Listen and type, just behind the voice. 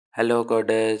Hello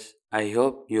coders, I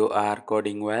hope you are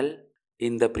coding well.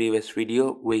 In the previous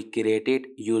video, we created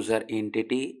user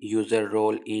entity, user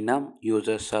role enum,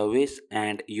 user service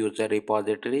and user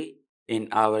repository in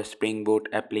our Spring Boot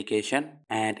application.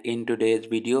 And in today's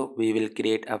video, we will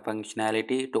create a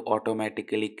functionality to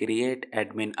automatically create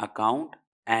admin account.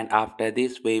 And after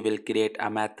this, we will create a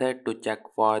method to check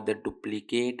for the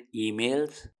duplicate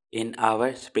emails in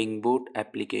our Spring Boot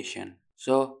application.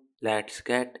 So let's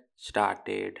get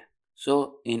started.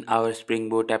 So in our Spring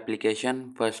Boot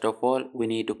application, first of all, we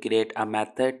need to create a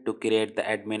method to create the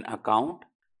admin account.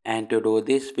 And to do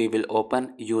this, we will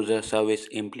open user service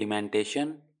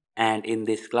implementation. And in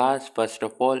this class, first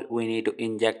of all, we need to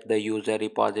inject the user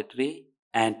repository.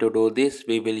 And to do this,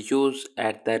 we will use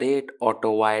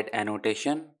 @auto-void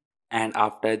annotation. And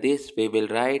after this, we will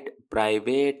write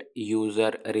private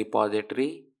user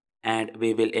repository. And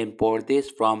we will import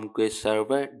this from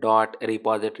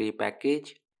quizserver.repository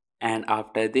package, and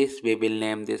after this we will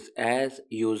name this as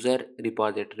user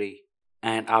repository.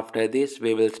 And after this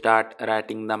we will start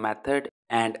writing the method,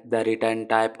 and the return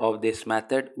type of this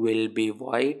method will be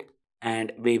void,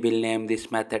 and we will name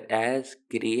this method as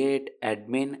create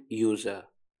admin user.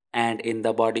 And in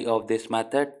the body of this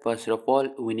method, first of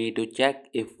all, we need to check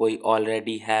if we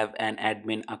already have an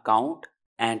admin account.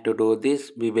 And to do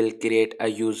this, we will create a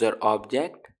user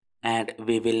object, and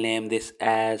we will name this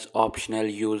as optional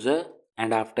user.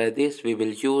 And after this we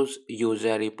will use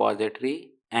user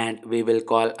repository, and we will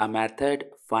call a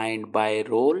method find by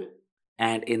role.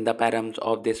 And in the params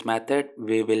of this method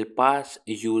we will pass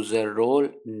user role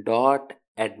dot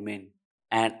admin.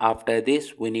 And after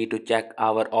this we need to check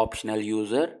our optional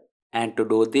user, and to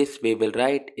do this we will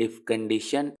write if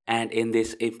condition, and in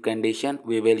this if condition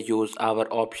we will use our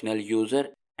optional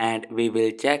user, and we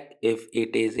will check if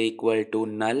it is equal to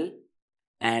null,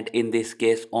 and in this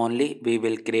case only we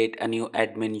will create a new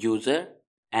admin user,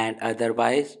 and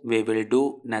otherwise we will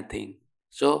do nothing.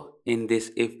 So in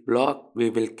this if block we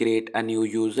will create a new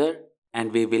user,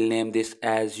 and we will name this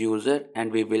as user,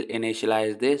 and we will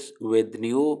initialize this with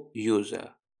new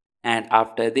user. And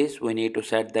after this we need to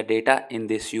set the data in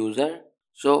this user.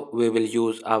 So we will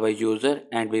use our user,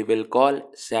 and we will call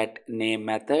set name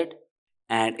method,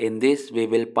 and in this we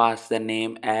will pass the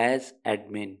name as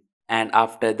admin. And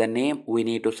after the name we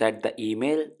need to set the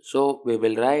email, so we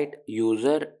will write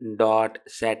user dot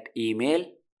set email,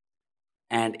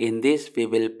 and in this we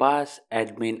will pass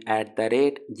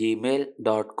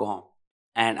admin@gmail.com.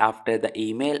 And after the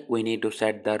email we need to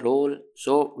set the role,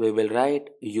 so we will write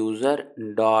user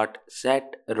dot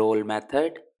set role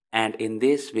method, and in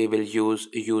this we will use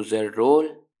user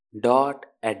role dot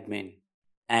admin.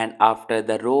 And after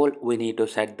the role we need to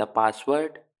set the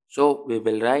password, so we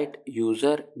will write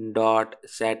user dot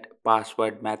set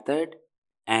password method,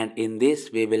 and in this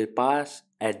we will pass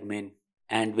admin.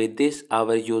 And with this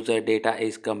our user data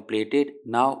is completed.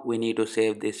 Now we need to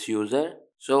save this user,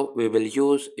 so we will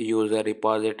use user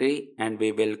repository, and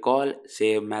we will call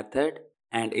save method,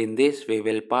 and in this we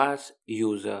will pass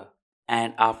user.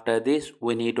 And after this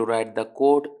we need to write the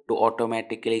code to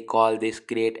automatically call this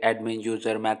create admin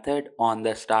user method on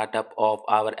the startup of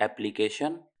our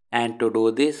application. And to do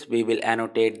this we will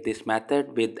annotate this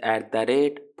method with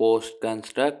 @post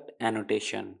construct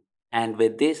annotation. And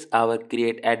with this our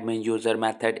create admin user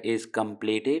method is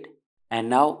completed. And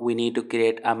now we need to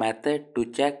create a method to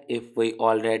check if we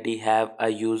already have a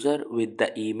user with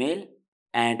the email,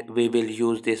 and we will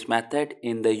use this method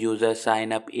in the user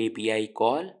sign up API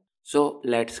call. So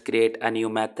let's create a new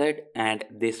method, and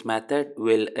this method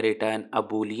will return a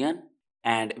boolean,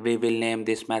 and we will name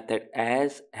this method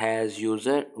as has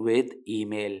user with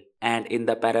email. And in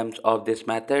the params of this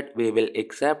method we will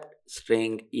accept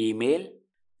string email.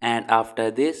 And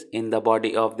after this in the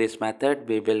body of this method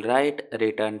we will write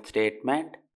return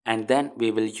statement, and then we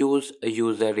will use a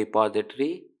user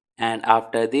repository. And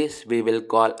after this we will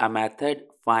call a method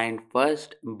find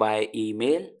first by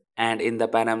email, and in the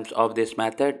params of this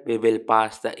method we will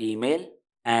pass the email.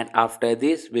 And after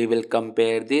this we will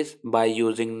compare this by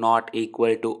using not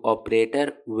equal to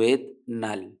operator with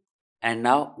null. And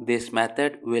now this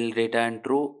method will return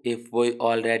true if we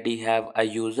already have a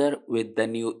user with the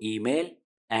new email,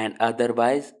 and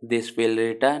otherwise this will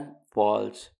return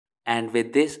false. And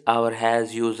with this our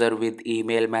has user with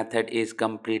email method is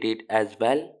completed as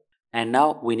well. And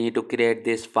now we need to create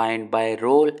this find by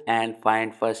role and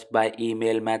find first by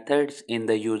email methods in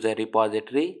the user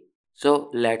repository. So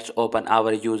let's open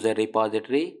our user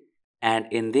repository, and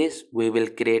in this we will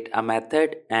create a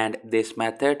method, and this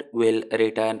method will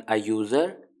return a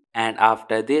user. And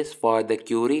after this for the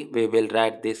query we will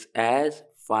write this as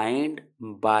find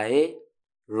by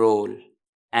role.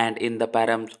 And in the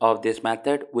params of this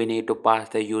method we need to pass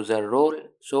the user role,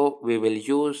 so we will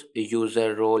use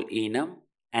user role enum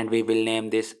and we will name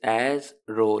this as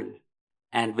role.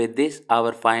 And with this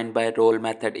our find by role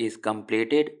method is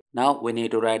completed. Now we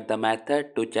need to write the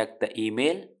method to check the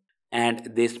email,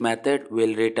 and this method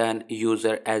will return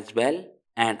user as well.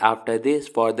 And after this,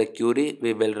 for the query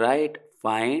we will write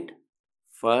find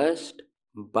first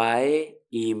by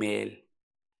email,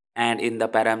 and in the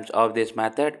params of this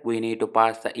method we need to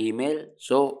pass the email,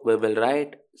 so we will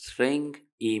write string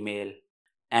email.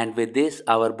 And with this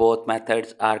our both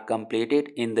methods are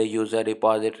completed in the user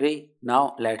repository.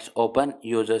 Now let's open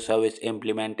user service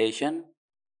implementation,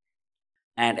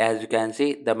 and as you can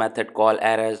see the method call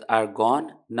errors are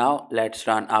gone. Now let's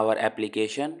run our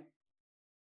application.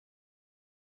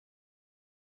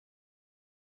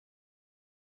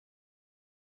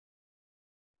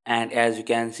 And as you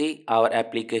can see our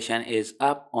application is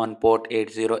up on port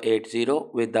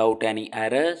 8080 without any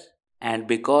errors. And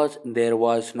because there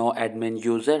was no admin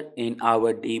user in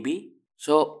our DB,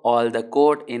 so all the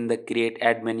code in the create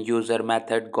admin user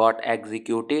method got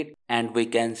executed, and we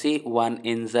can see one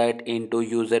insert into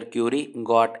user query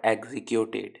got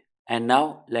executed. And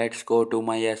now let's go to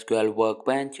MySQL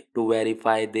Workbench to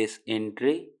verify this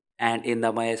entry. And in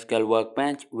the MySQL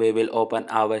Workbench we will open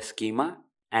our schema,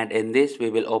 and in this we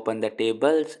will open the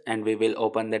tables and we will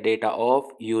open the data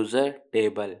of user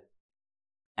table.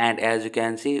 And as you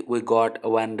can see we got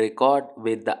one record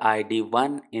with the ID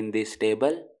 1 in this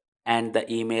table, and the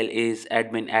email is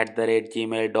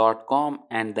admin@gmail.com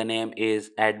and the name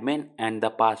is admin and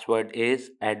the password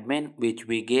is admin, which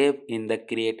we gave in the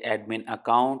create admin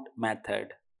account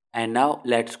method. And now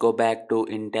let's go back to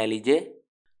IntelliJ,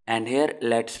 and here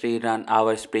let's rerun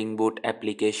our Spring Boot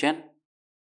application.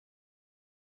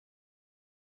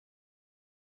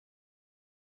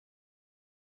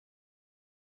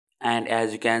 And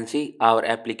as you can see our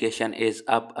application is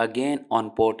up again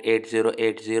on port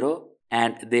 8080,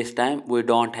 and this time we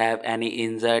don't have any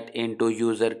insert into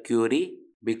user query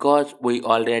because we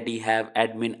already have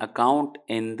admin account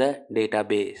in the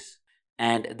database.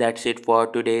 And that's it for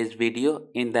today's video.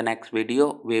 In the next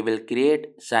video we will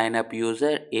create sign up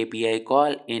user API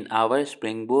call in our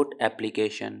Spring Boot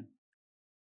application.